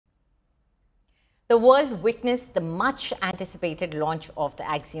The world witnessed the much-anticipated launch of the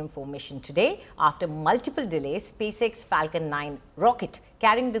Axiom 4 mission today. After multiple delays, SpaceX Falcon 9 rocket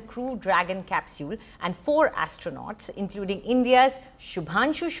carrying the Crew Dragon capsule and 4 astronauts, including India's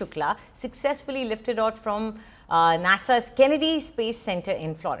Shubhanshu Shukla, successfully lifted out from NASA's Kennedy Space Center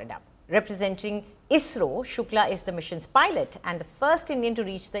in Florida. Representing ISRO, Shukla is the mission's pilot and the first Indian to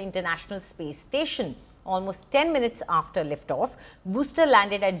reach the International Space Station. Almost 10 minutes after liftoff, booster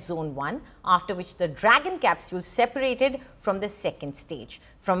landed at Zone 1, after which the Dragon capsule separated from the second stage.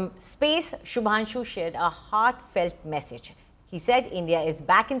 From space, Shubhanshu shared a heartfelt message. He said, "India is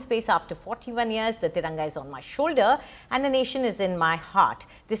back in space after 41 years, the Tiranga is on my shoulder and the nation is in my heart.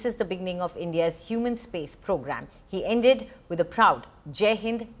 This is the beginning of India's human space program." He ended with a proud Jai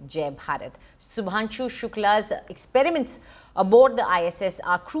Hind, Jai Bharat. Shubhanshu Shukla's experiments aboard the ISS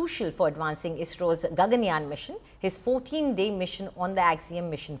are crucial for advancing ISRO's Gaganyaan mission. His 14-day mission on the Axiom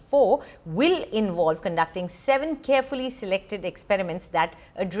Mission 4 will involve conducting 7 carefully selected experiments that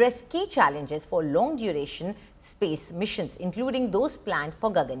address key challenges for long-duration space missions, including those planned for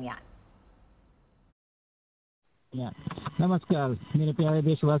Gaganyaan. नमस्कार मेरे प्यारे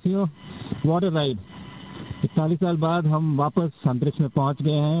देशवासियों, what a ride. 41 साल बाद हम वापस अंतरिक्ष में पहुंच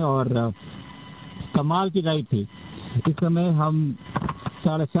गए हैं और कमाल की राइड थी। इस समय हम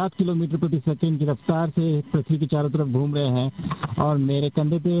 7.5 किलोमीटर प्रति सेकंड की रफ्तार से पृथ्वी के चारों तरफ घूम रहे हैं और मेरे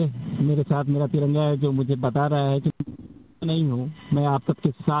कंधे पे मेरे साथ मेरा तिरंगा है, जो मुझे बता रहा है कि नहीं हूँ, मैं आप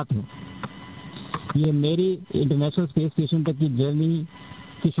सबके साथ हूँ। ये मेरी इंटरनेशनल स्पेस स्टेशन तक की जर्नी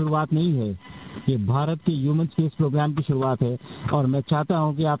की शुरुआत नहीं है, ये भारत के ह्यूमन स्पेस प्रोग्राम की शुरुआत है और मैं चाहता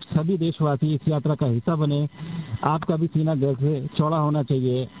हूं कि आप सभी देशवासी इस यात्रा का हिस्सा बने। आपका भी सीना गर्व से चौड़ा होना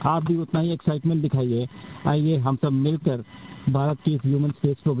चाहिए, आप भी उतना ही एक्साइटमेंट दिखाइए। आइए हम सब मिलकर भारत के इस ह्यूमन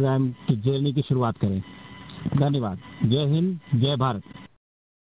स्पेस प्रोग्राम की जर्नी की शुरुआत करें। धन्यवाद। जय हिंद, जय भारत।